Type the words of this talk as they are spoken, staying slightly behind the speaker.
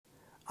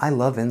I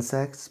love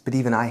insects, but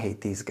even I hate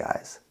these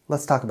guys.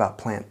 Let's talk about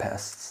plant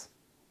pests.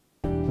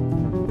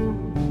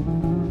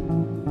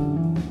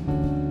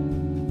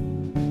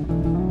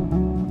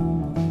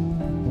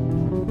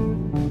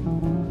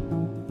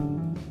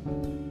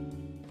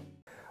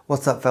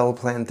 What's up, fellow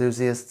plant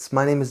enthusiasts?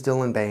 My name is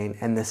Dylan Bain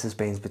and this is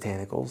Bain's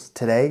Botanicals.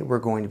 Today we're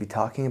going to be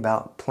talking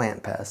about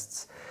plant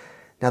pests.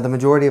 Now, the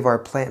majority of our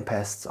plant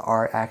pests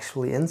are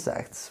actually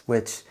insects,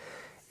 which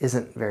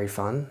isn't very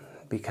fun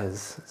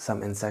because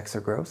some insects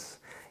are gross,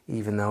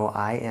 even though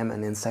I am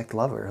an insect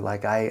lover.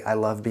 Like I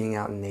love being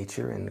out in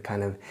nature and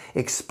kind of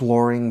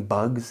exploring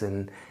bugs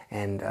and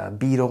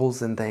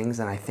beetles and things,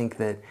 and I think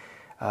that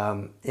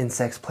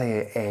insects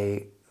play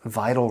a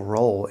vital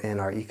role in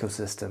our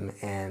ecosystem,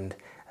 and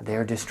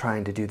they're just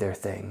trying to do their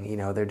thing. You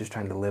know, they're just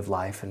trying to live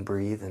life and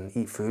breathe and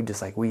eat food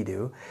just like we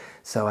do.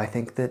 So I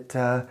think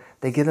that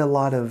they get a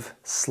lot of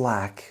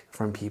slack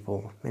from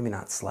people. Maybe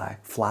not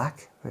slack,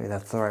 flack? Maybe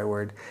that's the right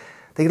word.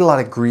 They get a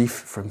lot of grief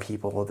from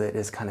people that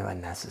is kind of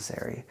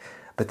unnecessary.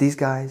 But these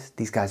guys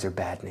are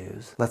bad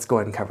news. Let's go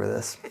ahead and cover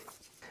this.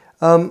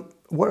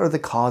 What are the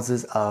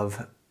causes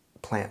of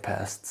plant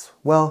pests?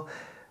 Well,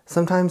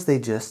 sometimes they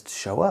just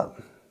show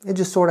up. It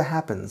just sort of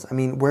happens. I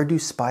mean, where do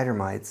spider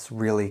mites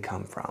really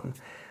come from?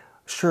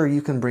 Sure,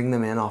 you can bring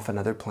them in off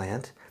another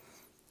plant,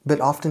 but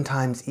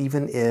oftentimes,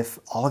 even if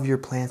all of your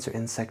plants are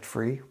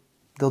insect-free,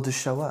 they'll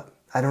just show up.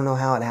 I don't know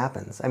how it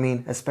happens. I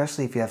mean,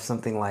 especially if you have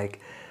something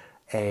like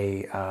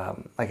a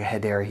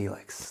Hedera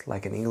helix,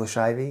 like an English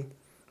ivy.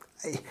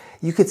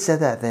 You could set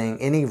that thing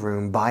in any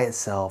room by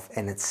itself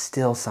and it's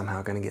still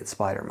somehow going to get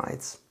spider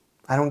mites.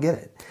 I don't get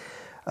it.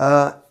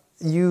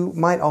 You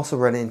might also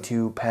run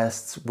into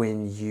pests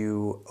when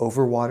you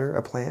overwater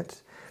a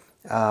plant.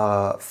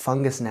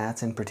 Fungus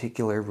gnats in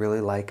particular really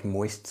like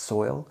moist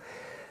soil.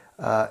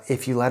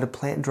 If you let a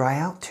plant dry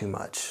out too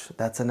much,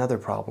 that's another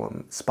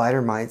problem.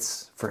 Spider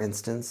mites, for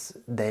instance,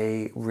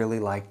 they really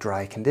like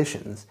dry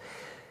conditions.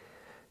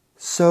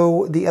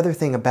 So the other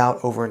thing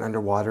about over and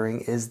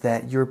underwatering is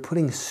that you're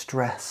putting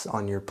stress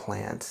on your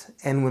plant.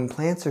 And when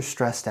plants are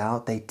stressed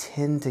out, they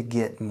tend to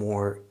get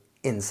more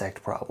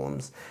insect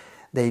problems.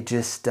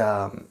 It's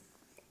kind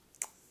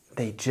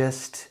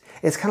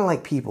of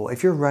like people.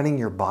 If you're running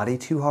your body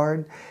too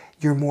hard,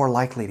 you're more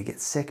likely to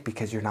get sick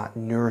because you're not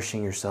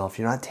nourishing yourself,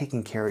 you're not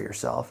taking care of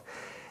yourself.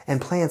 And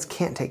plants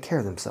can't take care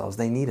of themselves.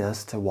 They need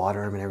us to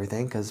water them and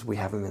everything because we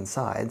have them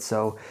inside.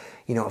 So,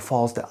 you know, it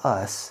falls to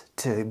us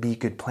to be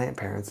good plant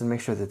parents and make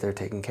sure that they're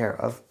taken care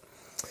of.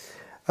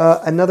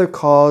 Another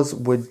cause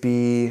would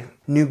be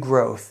new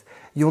growth.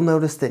 You'll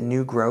notice that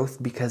new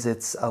growth, because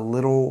it's a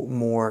little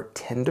more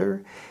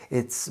tender,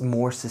 it's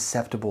more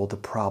susceptible to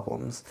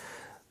problems.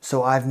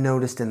 So I've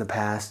noticed in the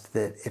past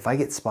that if I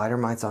get spider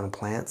mites on a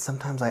plant,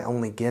 sometimes I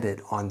only get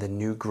it on the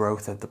new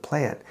growth of the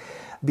plant,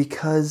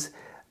 because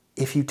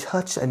if you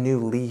touch a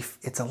new leaf,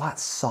 it's a lot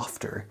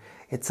softer.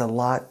 It's a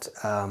lot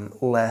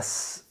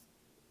less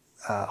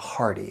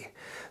hardy.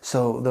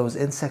 So those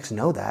insects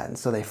know that, and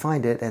so they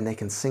find it and they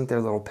can sink their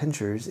little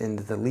pinchers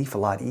into the leaf a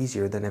lot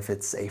easier than if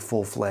it's a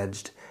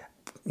full-fledged,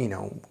 you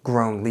know,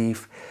 grown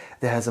leaf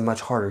that has a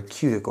much harder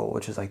cuticle,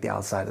 which is like the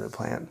outside of the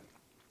plant.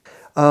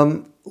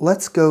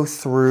 Let's go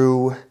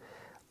through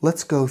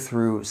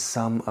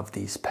some of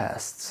these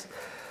pests.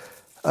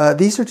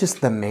 These are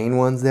just the main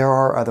ones. There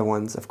are other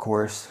ones, of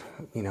course.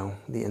 You know,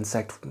 the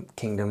insect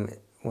kingdom,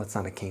 well, it's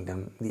not a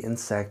kingdom. The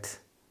insect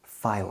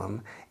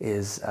phylum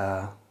is,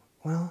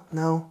 well,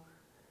 no.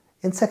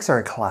 Insects are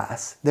a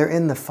class. They're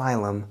in the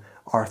phylum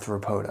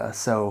Arthropoda.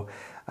 So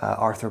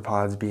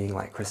arthropods being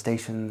like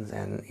crustaceans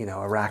and, you know,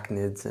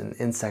 arachnids, and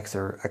insects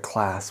are a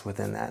class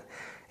within that.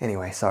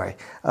 Anyway, sorry.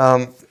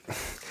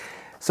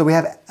 So we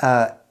have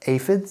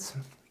aphids.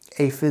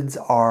 Aphids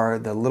are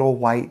the little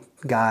white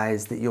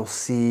guys that you'll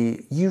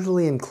see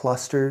usually in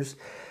clusters.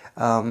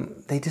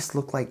 They just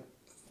look like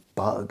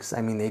bugs.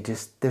 I mean,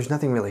 there's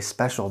nothing really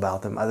special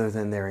about them other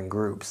than they're in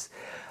groups.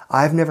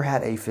 I've never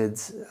had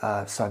aphids,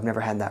 so I've never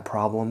had that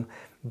problem,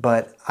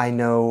 but I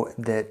know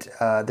that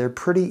they're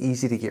pretty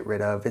easy to get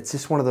rid of. It's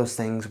just one of those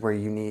things where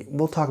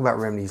we'll talk about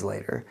remedies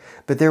later,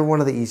 but they're one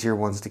of the easier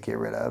ones to get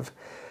rid of.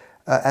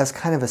 As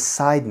kind of a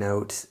side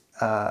note,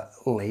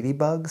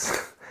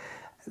 ladybugs,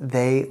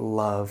 they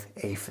love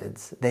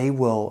aphids. They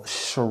will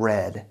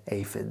shred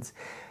aphids.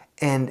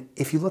 And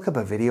if you look up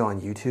a video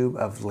on YouTube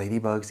of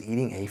ladybugs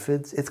eating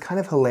aphids, it's kind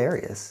of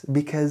hilarious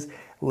because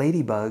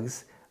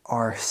ladybugs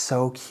are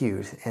so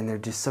cute and they're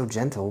just so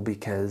gentle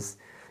because,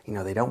 you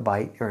know, they don't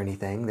bite or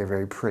anything. They're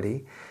very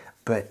pretty.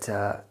 But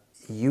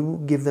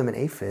you give them an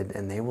aphid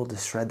and they will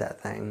just shred that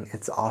thing.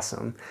 It's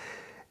awesome.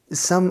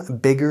 Some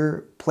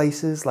bigger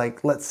places,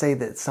 like let's say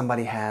that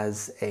somebody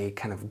has a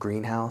kind of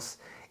greenhouse,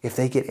 if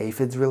they get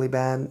aphids really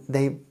bad,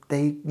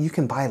 you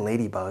can buy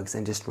ladybugs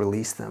and just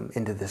release them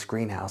into this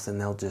greenhouse and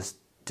they'll just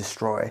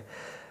destroy.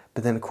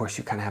 But then of course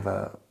you kind of have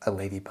a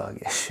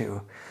ladybug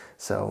issue,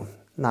 so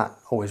not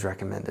always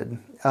recommended.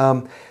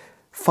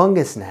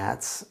 Fungus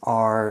gnats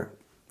are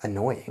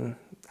annoying.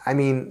 I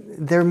mean,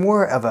 they're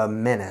more of a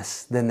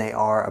menace than they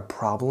are a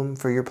problem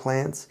for your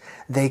plants.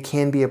 They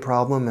can be a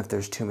problem if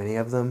there's too many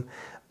of them,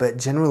 but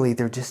generally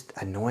they're just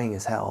annoying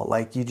as hell.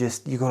 Like you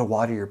go to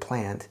water your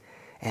plant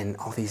and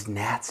all these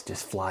gnats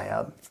just fly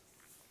up.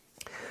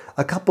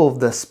 A couple of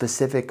the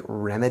specific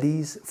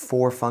remedies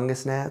for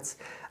fungus gnats,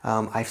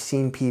 I've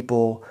seen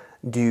people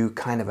do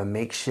kind of a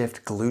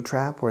makeshift glue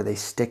trap where they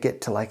stick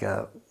it to like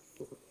a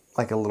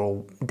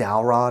little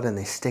dowel rod and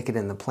they stick it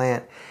in the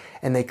plant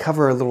and they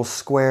cover a little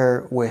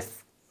square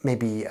with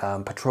maybe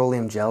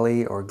petroleum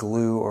jelly or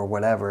glue or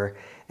whatever,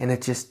 and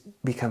it just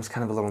becomes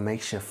kind of a little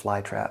makeshift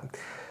fly trap.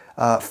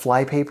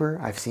 Fly paper,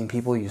 I've seen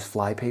people use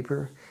fly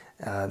paper.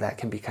 That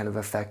can be kind of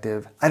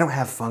effective. I don't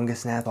have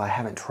fungus gnat, I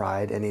haven't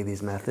tried any of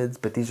these methods,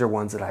 but these are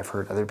ones that I've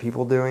heard other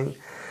people doing.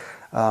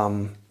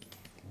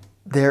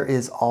 There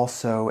is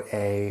also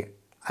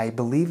I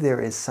believe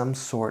there is some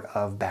sort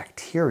of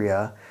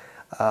bacteria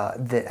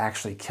that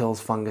actually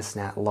kills fungus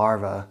gnat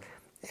larvae,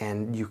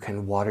 and you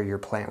can water your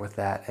plant with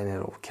that and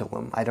it'll kill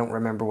them. I don't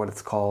remember what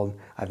it's called.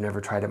 I've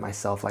never tried it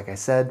myself, like I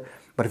said,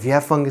 but if you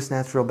have fungus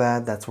gnats real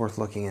bad, that's worth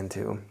looking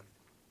into.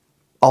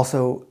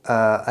 Also,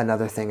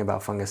 another thing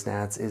about fungus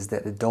gnats is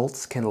that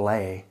adults can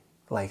lay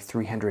like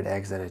 300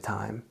 eggs at a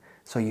time.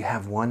 So you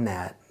have one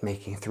gnat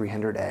making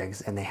 300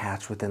 eggs and they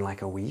hatch within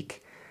like a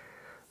week.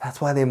 That's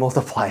why they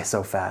multiply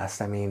so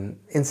fast. I mean,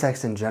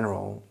 insects in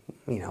general,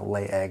 you know,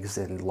 lay eggs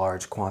in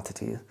large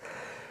quantities.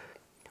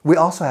 We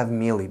also have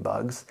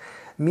mealybugs.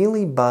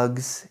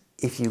 Mealybugs,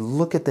 if you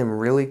look at them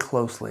really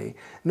closely,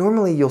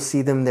 normally you'll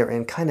see them, they're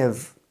in kind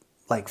of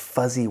like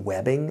fuzzy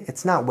webbing.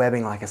 It's not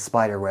webbing like a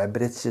spider web,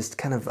 but it's just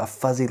kind of a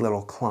fuzzy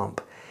little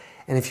clump.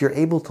 And if you're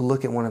able to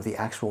look at one of the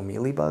actual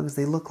mealybugs,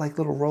 they look like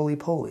little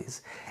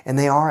roly-polies. And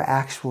they are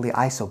actually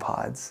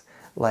isopods,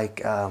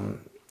 like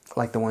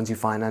the ones you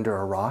find under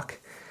a rock.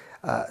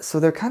 So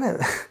they're kind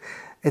of,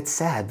 it's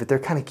sad, but they're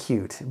kind of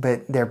cute,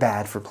 but they're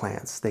bad for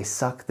plants. They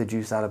suck the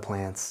juice out of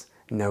plants,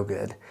 no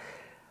good.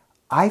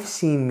 I've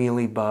seen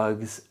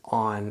mealybugs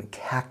on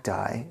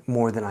cacti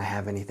more than I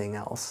have anything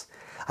else.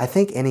 I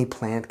think any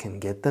plant can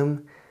get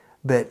them,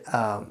 but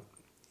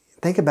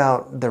think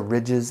about the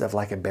ridges of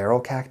like a barrel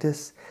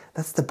cactus.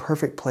 That's the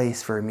perfect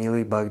place for a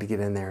mealybug to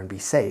get in there and be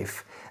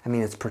safe. I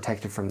mean, it's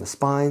protected from the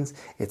spines.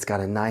 It's got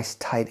a nice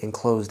tight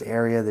enclosed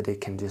area that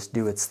it can just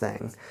do its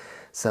thing.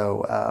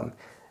 So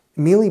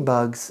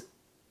mealybugs,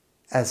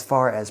 as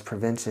far as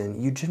prevention,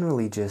 you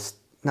generally just,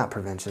 not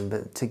prevention,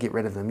 but to get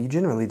rid of them, you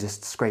generally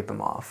just scrape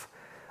them off.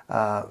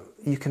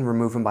 You can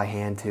remove them by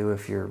hand too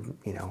if you're,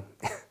 you know,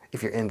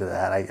 if you're into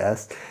that, I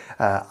guess.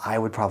 I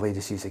would probably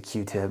just use a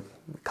Q-tip,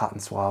 cotton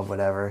swab,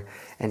 whatever,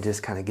 and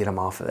just kind of get them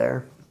off of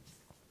there.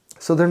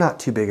 So they're not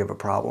too big of a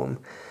problem.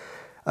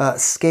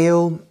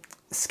 Scale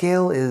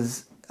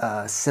is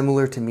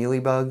similar to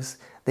mealybugs.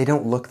 They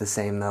don't look the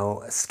same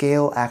though.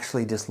 Scale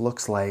actually just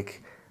looks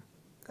like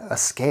a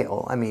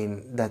scale. I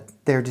mean, that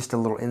they're just a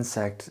little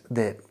insect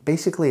that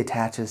basically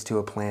attaches to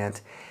a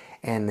plant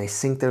and they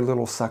sink their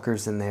little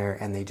suckers in there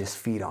and they just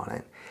feed on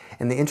it.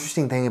 And the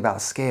interesting thing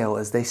about scale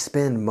is they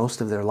spend most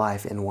of their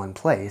life in one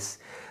place.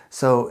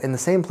 So in the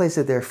same place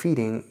that they're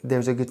feeding,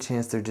 there's a good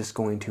chance they're just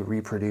going to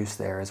reproduce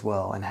there as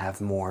well and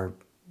have more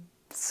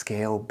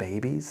scale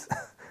babies.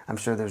 I'm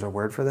sure there's a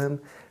word for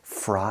them.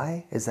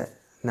 Fry? Is that?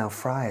 No,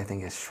 fry I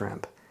think is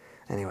shrimp.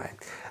 Anyway,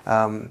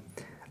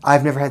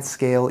 I've never had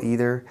scale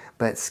either,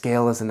 but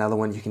scale is another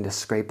one you can just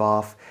scrape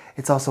off.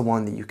 It's also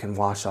one that you can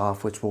wash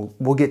off, which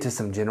we'll get to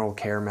some general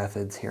care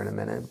methods here in a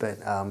minute, but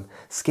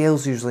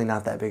scale's usually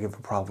not that big of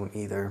a problem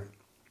either.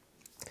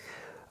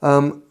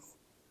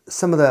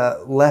 Some of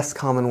the less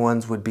common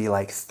ones would be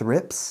like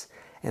thrips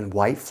and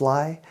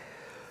whitefly.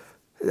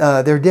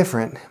 They're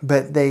different,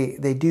 but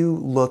they do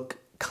look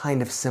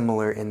kind of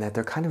similar in that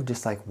they're kind of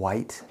just like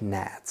white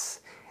gnats.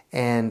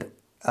 And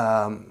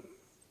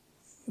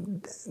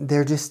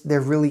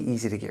they're really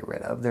easy to get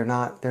rid of. They're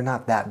not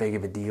that big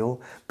of a deal,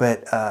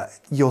 but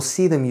you'll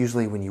see them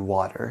usually when you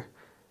water.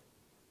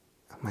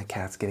 My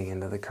cat's getting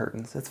into the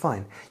curtains. It's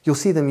fine. You'll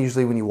see them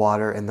usually when you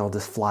water and they'll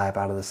just fly up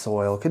out of the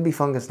soil. Could be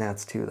fungus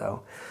gnats too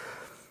though.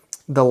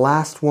 The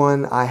last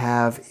one I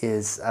have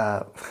is,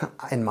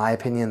 in my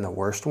opinion, the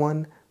worst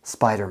one,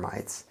 spider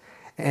mites.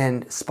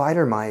 And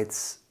spider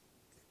mites,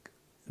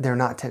 they're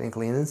not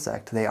technically an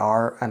insect. They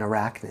are an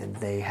arachnid.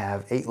 They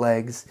have 8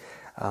 legs.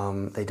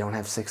 They don't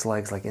have 6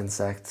 legs like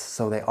insects.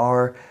 So they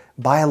are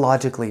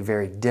biologically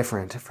very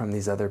different from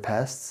these other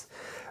pests,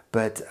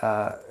 but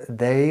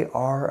they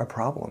are a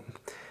problem.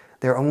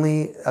 They're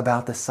only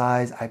about the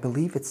size, I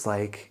believe it's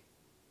like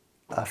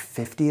a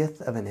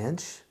 50th of an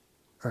inch,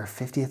 or a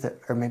 50th,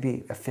 or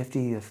maybe a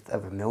 50th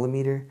of a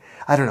millimeter.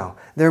 I don't know.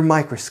 They're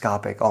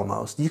microscopic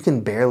almost. You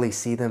can barely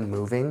see them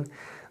moving,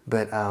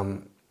 but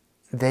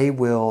they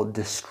will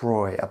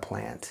destroy a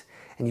plant.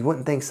 And you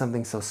wouldn't think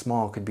something so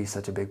small could be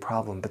such a big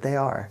problem, but they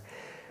are.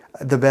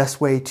 The best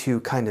way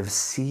to kind of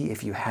see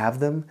if you have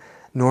them,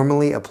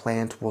 normally a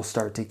plant will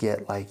start to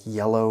get like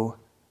yellow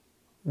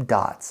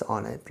dots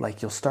on it.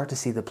 Like you'll start to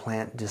see the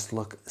plant just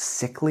look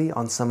sickly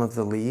on some of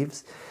the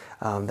leaves.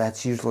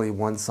 That's usually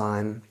one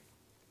sign.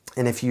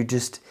 And if you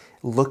just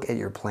look at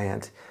your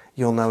plant,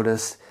 you'll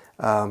notice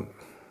I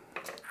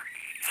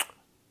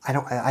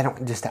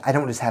don't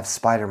just have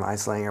spider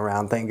mites laying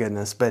around, thank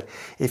goodness. But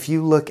if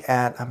you look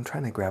at, I'm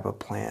trying to grab a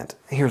plant.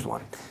 Here's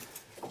one.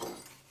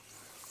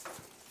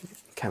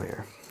 Come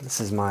here. This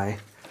is my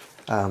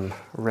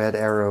red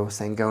arrow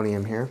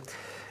Sangonium here.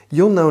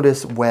 You'll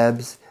notice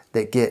webs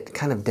that get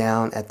kind of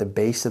down at the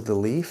base of the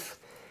leaf,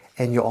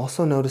 and you'll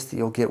also notice that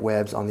you'll get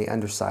webs on the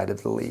underside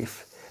of the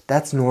leaf.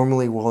 That's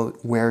normally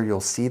where you'll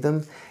see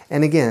them.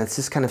 And again, it's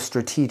just kind of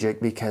strategic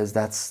because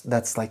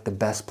that's like the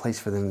best place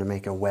for them to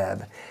make a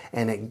web.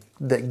 And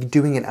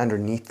doing it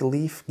underneath the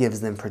leaf gives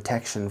them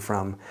protection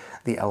from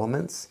the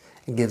elements.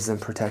 It gives them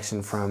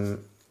protection from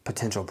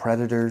potential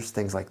predators,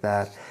 things like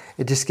that.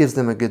 It just gives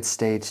them a good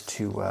stage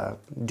to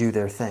do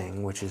their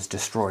thing, which is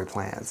destroy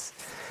plants.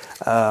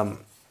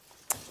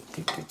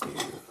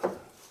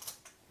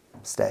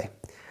 Stay.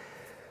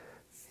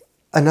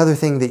 Another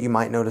thing that you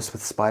might notice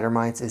with spider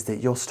mites is that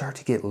you'll start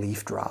to get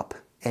leaf drop,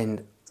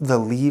 and the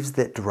leaves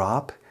that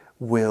drop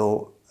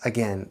will,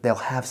 again, they'll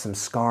have some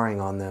scarring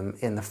on them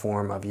in the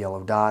form of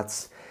yellow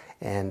dots,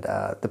 and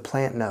the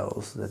plant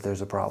knows that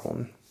there's a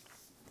problem.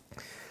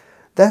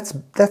 That's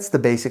the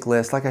basic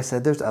list. Like I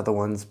said, there's other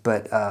ones,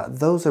 but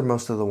those are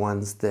most of the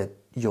ones that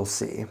you'll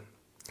see.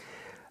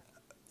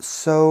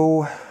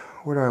 So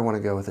where do I want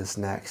to go with this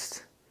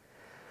next?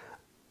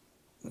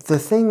 The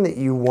thing that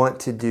you want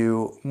to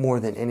do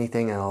more than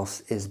anything else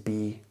is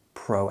be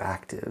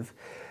proactive.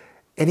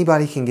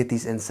 Anybody can get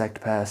these insect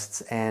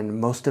pests,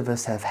 and most of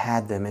us have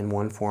had them in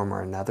one form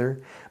or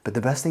another, but the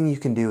best thing you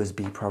can do is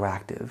be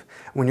proactive.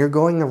 When you're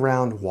going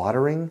around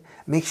watering,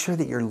 make sure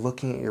that you're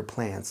looking at your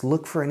plants.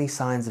 Look for any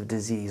signs of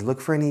disease.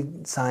 Look for any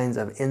signs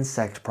of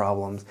insect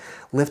problems.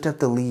 Lift up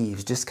the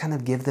leaves. Just kind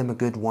of give them a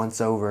good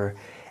once-over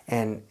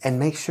and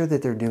make sure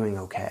that they're doing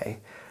okay.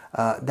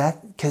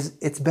 Because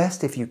it's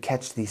best if you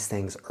catch these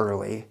things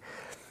early.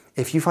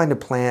 If you find a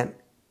plant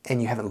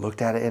and you haven't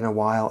looked at it in a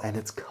while and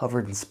it's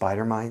covered in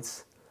spider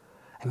mites,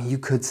 I mean, you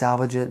could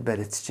salvage it, but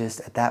it's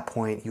just, at that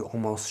point, you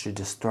almost should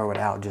just throw it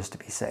out just to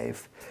be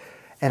safe.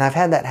 And I've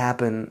had that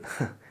happen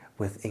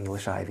with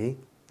English ivy,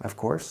 of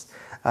course.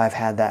 I've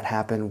had that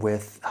happen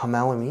with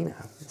Hamelimina.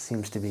 It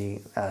seems to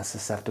be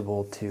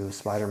susceptible to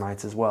spider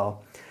mites as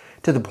well,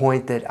 to the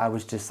point that I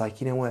was just like,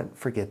 you know what,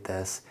 forget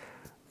this.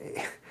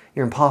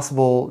 You're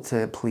impossible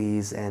to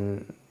please,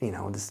 and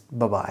just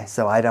bye-bye.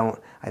 So I don't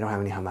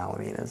have any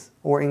Hameliminas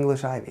or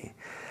English ivy.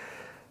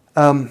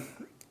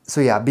 So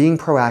yeah, being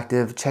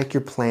proactive, check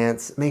your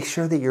plants, make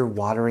sure that you're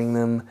watering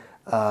them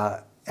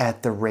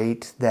at the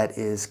rate that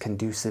is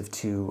conducive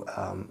to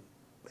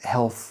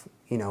health,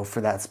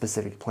 for that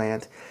specific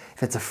plant.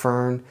 If it's a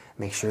fern,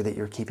 make sure that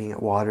you're keeping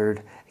it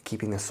watered,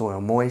 keeping the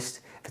soil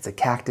moist. If it's a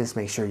cactus,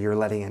 make sure you're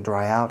letting it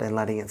dry out and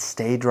letting it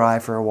stay dry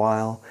for a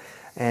while.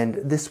 And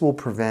this will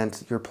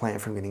prevent your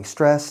plant from getting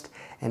stressed,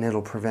 and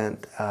it'll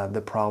prevent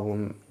the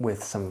problem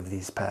with some of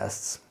these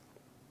pests.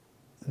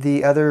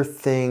 The other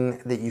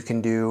thing that you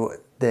can do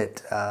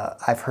that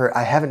I've heard,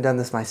 I haven't done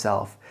this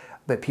myself,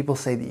 but people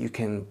say that you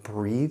can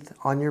breathe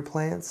on your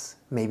plants.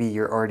 Maybe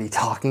you're already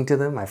talking to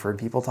them. I've heard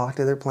people talk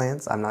to their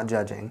plants. I'm not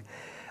judging.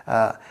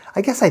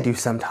 I guess I do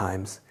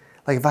sometimes.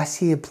 Like if I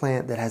see a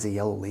plant that has a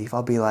yellow leaf,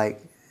 I'll be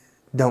like,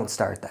 don't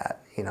start that.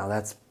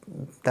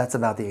 That's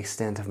about the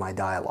extent of my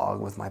dialogue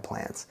with my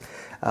plants.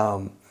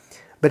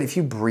 But if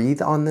you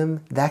breathe on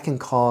them, that can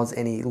cause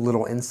any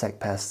little insect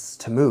pests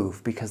to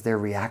move because they're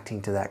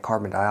reacting to that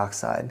carbon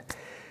dioxide.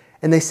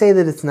 And they say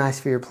that it's nice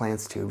for your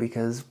plants too,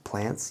 because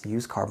plants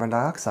use carbon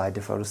dioxide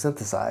to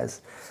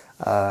photosynthesize,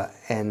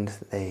 and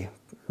they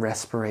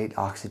respirate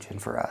oxygen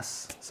for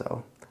us.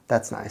 So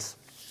that's nice.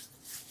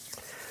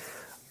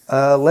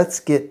 Let's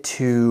get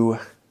to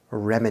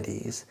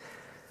remedies.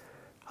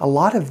 A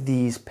lot of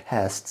these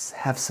pests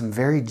have some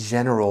very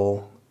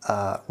general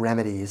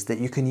remedies that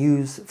you can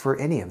use for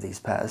any of these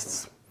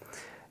pests.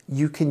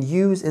 You can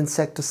use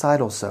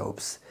insecticidal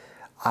soaps.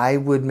 I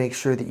would make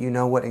sure that you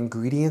know what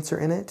ingredients are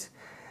in it.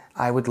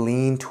 I would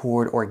lean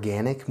toward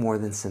organic more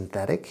than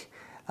synthetic.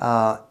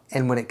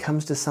 And when it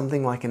comes to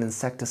something like an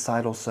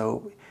insecticidal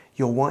soap,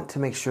 you'll want to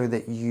make sure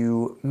that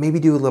you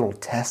maybe do a little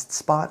test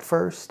spot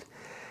first,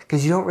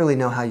 because you don't really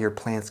know how your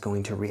plant's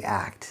going to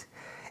react.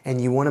 And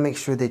you want to make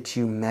sure that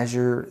you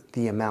measure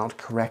the amount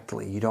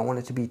correctly. You don't want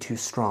it to be too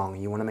strong.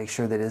 You want to make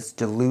sure that it's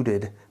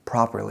diluted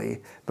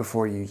properly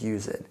before you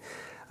use it.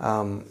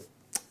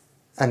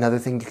 Another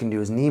thing you can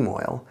do is neem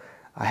oil.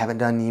 I haven't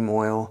done neem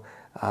oil.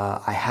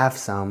 I have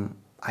some.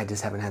 I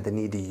just haven't had the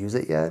need to use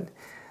it yet.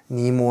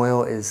 Neem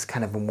oil is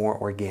kind of a more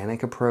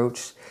organic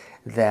approach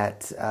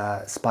that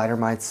spider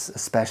mites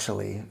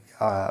especially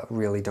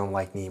really don't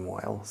like neem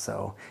oil.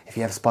 So if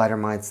you have spider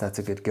mites, that's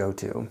a good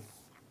go-to.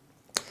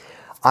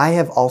 I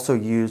have also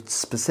used,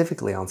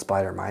 specifically on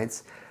spider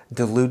mites,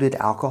 diluted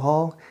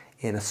alcohol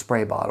in a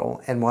spray bottle.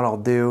 And what I'll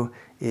do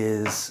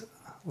is,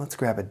 let's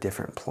grab a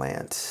different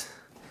plant.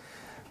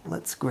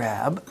 Let's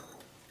grab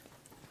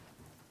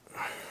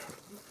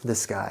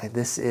this guy.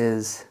 This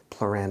is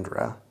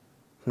Plorandra.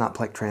 not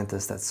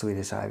Plectranthus, that's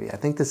Swedish ivy. I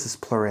think this is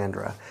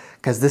Plurandra,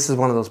 because this is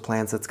one of those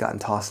plants that's gotten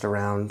tossed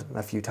around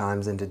a few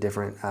times into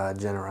different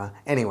genera.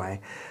 Anyway,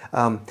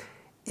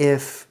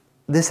 if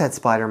this had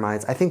spider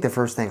mites, I think the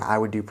first thing I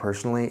would do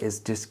personally is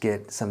just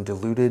get some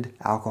diluted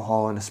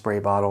alcohol in a spray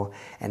bottle,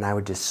 and I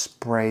would just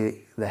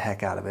spray the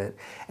heck out of it.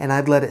 And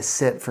I'd let it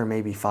sit for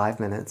maybe 5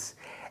 minutes,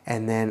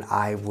 and then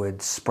I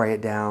would spray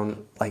it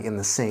down like in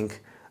the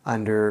sink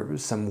under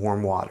some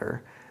warm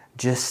water,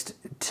 just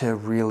to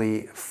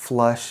really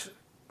flush.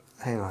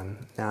 Hang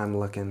on, now I'm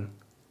looking.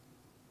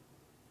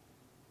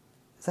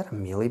 Is that a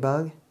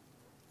mealybug?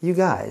 You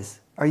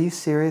guys, are you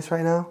serious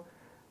right now?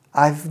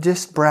 I've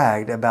just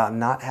bragged about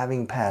not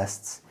having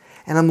pests,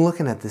 and I'm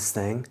looking at this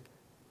thing.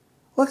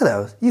 Look at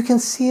those. You can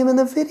see them in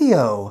the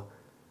video.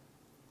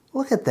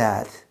 Look at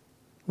that.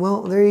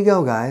 Well, there you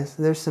go, guys.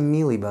 There's some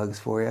mealybugs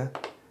for you.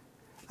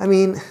 I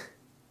mean,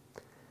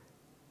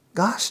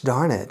 gosh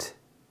darn it.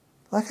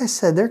 Like I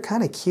said, they're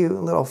kind of cute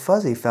little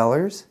fuzzy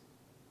fellers.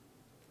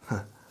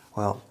 Huh.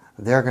 Well,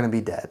 they're going to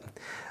be dead.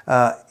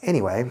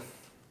 Anyway,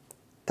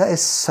 that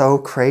is so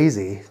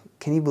crazy.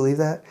 Can you believe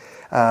that?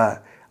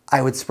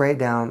 I would spray it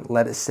down,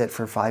 let it sit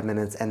for 5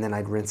 minutes, and then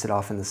I'd rinse it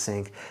off in the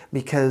sink,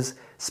 because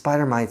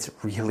spider mites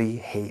really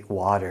hate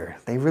water.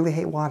 They really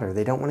hate water.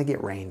 They don't want to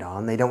get rained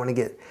on. They don't want to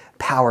get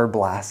power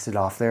blasted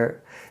off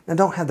there. Now,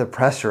 don't have the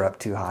pressure up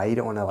too high. You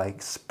don't want to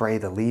like spray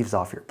the leaves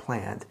off your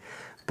plant.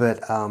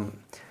 But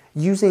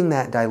using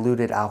that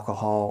diluted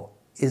alcohol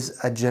is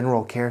a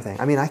general care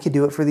thing. I mean, I could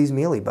do it for these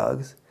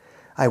mealybugs.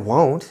 I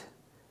won't,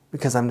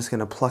 because I'm just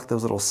going to pluck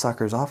those little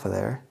suckers off of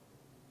there.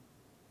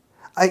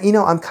 You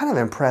know, I'm kind of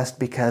impressed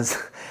because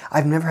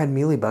I've never had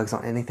mealybugs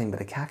on anything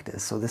but a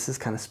cactus, so this is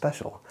kind of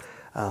special.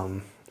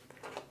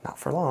 Not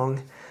for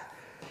long.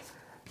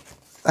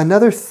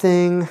 Another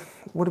thing,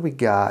 what do we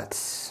got?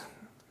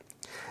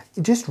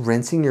 Just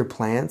rinsing your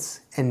plants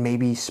and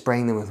maybe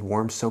spraying them with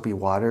warm soapy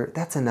water,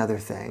 that's another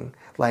thing.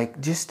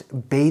 Like,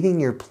 just bathing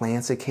your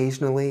plants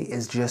occasionally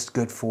is just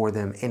good for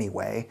them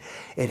anyway.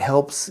 It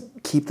helps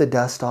keep the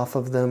dust off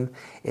of them.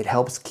 It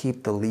helps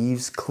keep the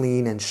leaves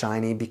clean and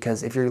shiny,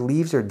 because if your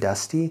leaves are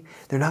dusty,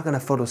 they're not going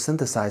to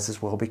photosynthesize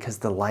as well, because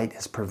the light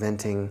is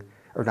preventing,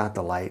 or not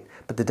the light,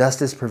 but the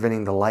dust is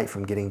preventing the light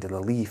from getting to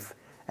the leaf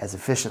as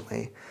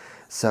efficiently.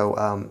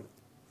 So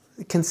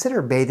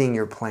consider bathing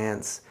your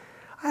plants,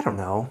 I don't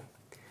know,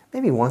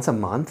 maybe once a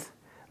month.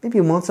 Maybe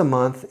once a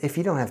month if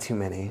you don't have too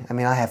many. I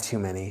mean, I have too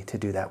many to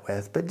do that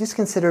with, but just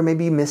consider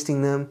maybe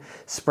misting them,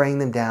 spraying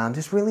them down,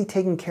 just really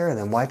taking care of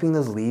them, wiping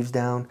those leaves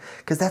down,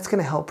 because that's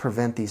going to help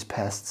prevent these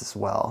pests as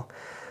well.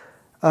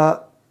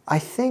 I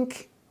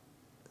think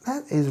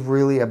that is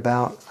really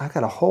about, I've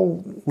got a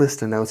whole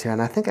list of notes here,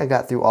 and I think I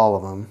got through all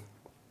of them.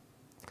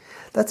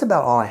 That's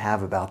about all I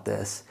have about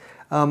this.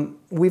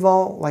 We've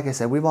all, like I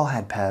said, we've all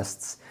had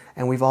pests,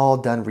 and we've all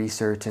done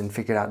research and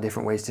figured out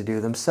different ways to do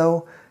them.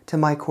 So to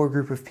my core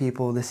group of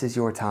people, this is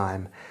your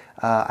time.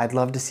 I'd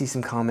love to see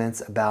some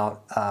comments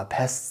about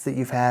pests that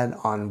you've had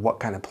on what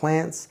kind of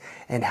plants,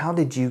 and how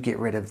did you get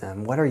rid of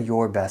them? What are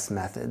your best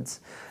methods?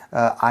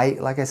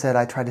 Like I said,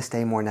 I try to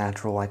stay more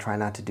natural. I try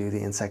not to do the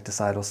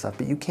insecticidal stuff,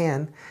 but you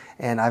can,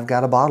 and I've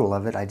got a bottle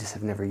of it. I just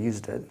have never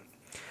used it.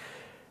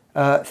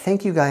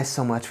 Thank you guys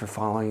so much for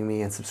following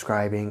me and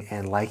subscribing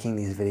and liking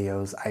these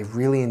videos. I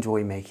really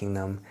enjoy making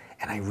them,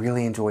 and I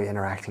really enjoy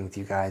interacting with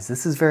you guys.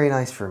 This is very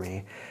nice for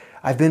me.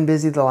 I've been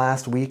busy the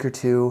last week or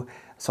two,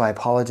 so I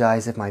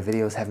apologize if my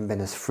videos haven't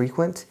been as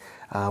frequent.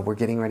 We're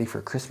getting ready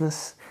for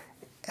Christmas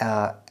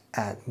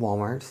at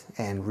Walmart,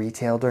 and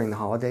retail during the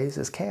holidays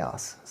is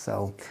chaos.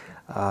 So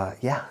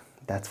yeah,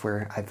 that's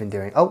where I've been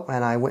doing. Oh,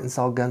 and I went and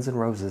saw Guns N'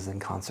 Roses in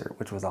concert,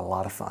 which was a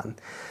lot of fun.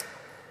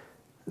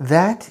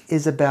 That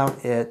is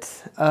about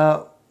it.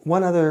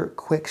 One other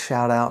quick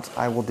shout out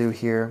I will do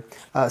here.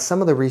 Some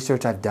of the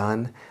research I've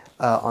done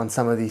on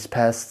some of these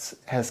pests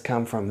has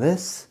come from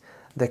this,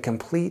 The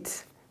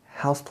Complete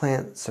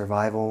Houseplant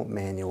Survival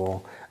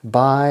Manual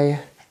by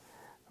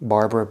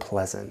Barbara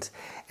Pleasant.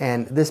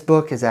 And this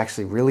book is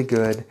actually really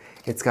good.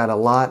 It's got a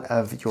lot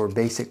of your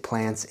basic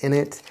plants in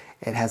it.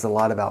 It has a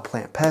lot about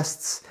plant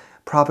pests,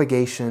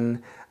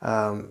 propagation,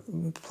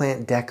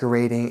 plant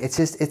decorating.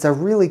 It's a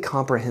really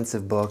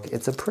comprehensive book.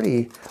 It's a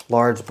pretty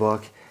large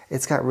book.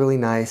 It's got really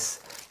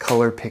nice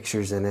color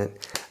pictures in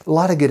it. A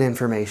lot of good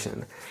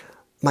information.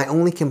 My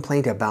only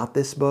complaint about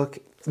this book,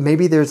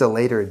 maybe there's a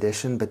later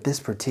edition, but this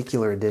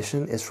particular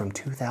edition is from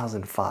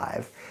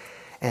 2005.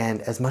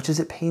 And as much as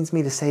it pains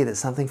me to say that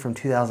something from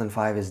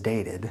 2005 is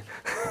dated,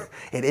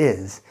 it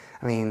is.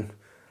 I mean,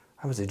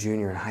 I was a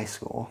junior in high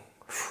school.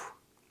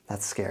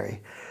 That's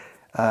scary.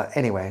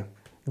 Anyway,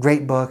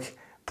 great book.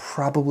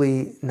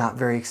 Probably not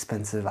very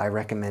expensive. I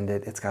recommend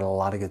it. It's got a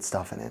lot of good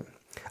stuff in it.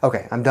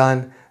 Okay, I'm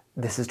done.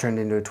 This has turned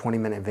into a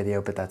 20-minute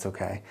video, but that's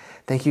okay.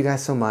 Thank you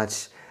guys so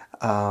much.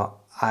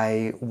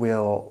 I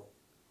will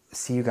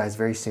see you guys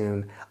very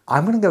soon.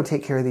 I'm going to go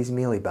take care of these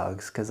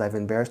mealybugs because I've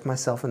embarrassed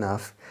myself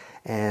enough.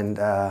 And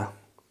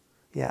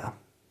yeah,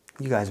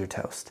 you guys are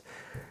toast.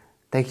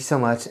 Thank you so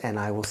much, and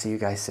I will see you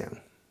guys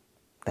soon.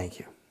 Thank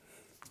you.